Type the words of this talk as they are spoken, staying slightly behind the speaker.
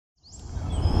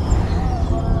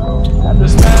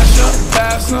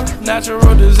faster,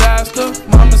 natural disaster.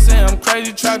 Mama say I'm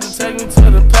crazy, tried to take me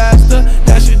to the pastor.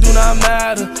 That shit do not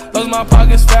matter, lost my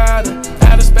pockets fatter.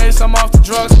 Out of space, I'm off the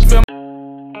drugs, feel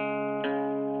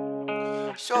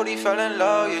Shorty fell in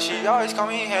love, yeah, she always call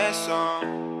me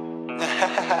handsome.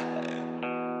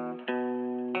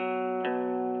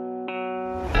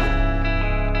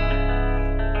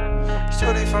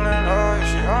 Shorty fell in love, yeah,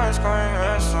 she always call me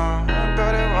handsome. I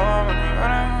got it wrong when you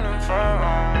got it from,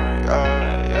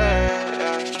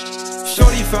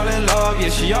 Shorty fell in love, yeah,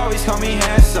 she always call me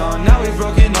handsome. Now we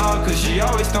broken up, cause she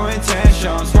always throwing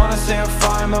tantrums. Wanna say I'm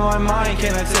fine, but my mind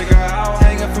can't take her out.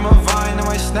 Hanging from a vine, and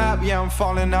I snap, yeah, I'm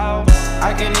falling out.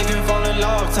 I can't even fall in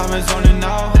love, time is running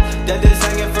out. That is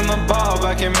hanging from above,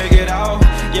 I can't make it out.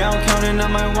 Yeah, I'm counting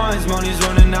on my ones, money's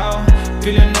running out.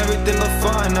 Feeling everything but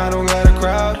fun, I don't got a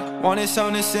crowd. Wanted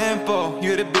something simple,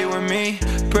 you to be with me.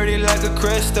 Pretty like a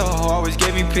crystal, always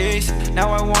gave me peace. Now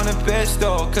I want a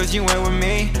pistol, cause you ain't with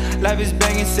me. Life is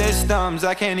banging systems,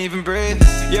 I can't even breathe.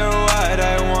 You're what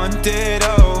I wanted,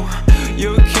 oh.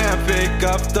 You can't pick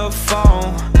up the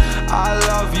phone. I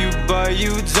love you, but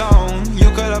you don't. You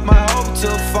cut up my hope to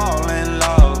fall in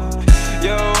love.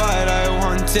 You're what I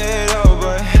wanted, oh,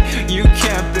 but you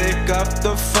can't pick up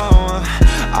the phone.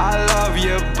 I love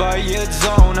you, but you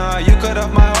don't. You cut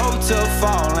up my hope to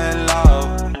fall in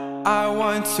love. I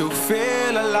want to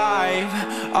feel alive,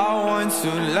 I want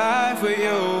to laugh with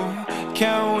you.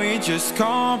 Can we just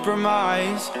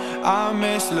compromise? I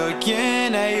miss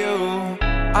looking at you.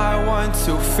 I want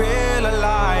to feel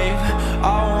alive,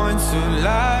 I want to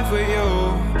laugh with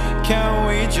you. Can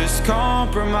we just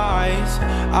compromise?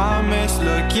 I miss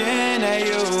looking at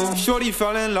you. Shorty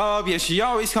fell in love, yeah, she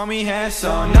always call me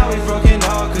handsome. Now we broken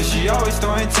up, cause she always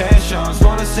throwing tantrums.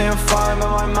 Wanna say I'm fine, but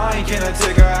my mind can't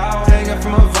take her out. Hanging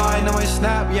from a vine, now I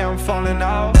snap, yeah, I'm falling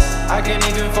out. I can't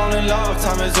even fall in love,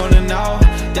 time is running out.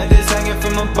 That is hanging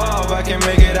from above, I can't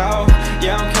make it out.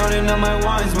 Yeah, I'm counting on my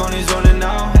ones, money's running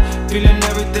out. Feeling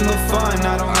everything but fun,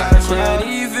 I don't got a crowd. Can't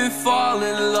even fall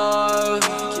in love,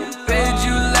 Cupid,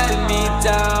 you let me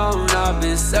down. I've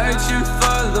been searching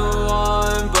for the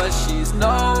one, but she's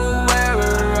nowhere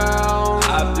around.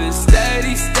 I've been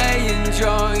steady staying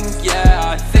drunk,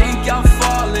 yeah, I think I'm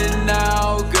falling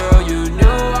now. Girl, you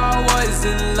knew I was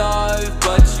in love,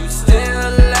 but you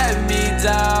still let me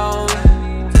down.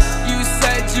 You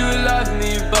said you loved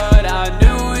me, but I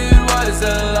knew it was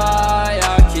a lie.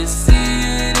 I can see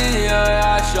it in your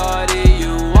eyes, shorty,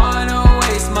 you wanna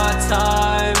waste my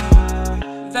time.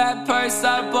 That purse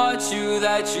I bought you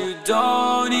that you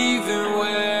don't even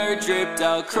wear, dripped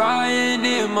out crying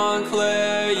in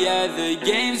Montclair. Yeah, the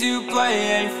games you play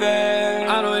ain't fair.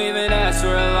 I don't even ask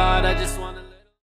for a lot, I just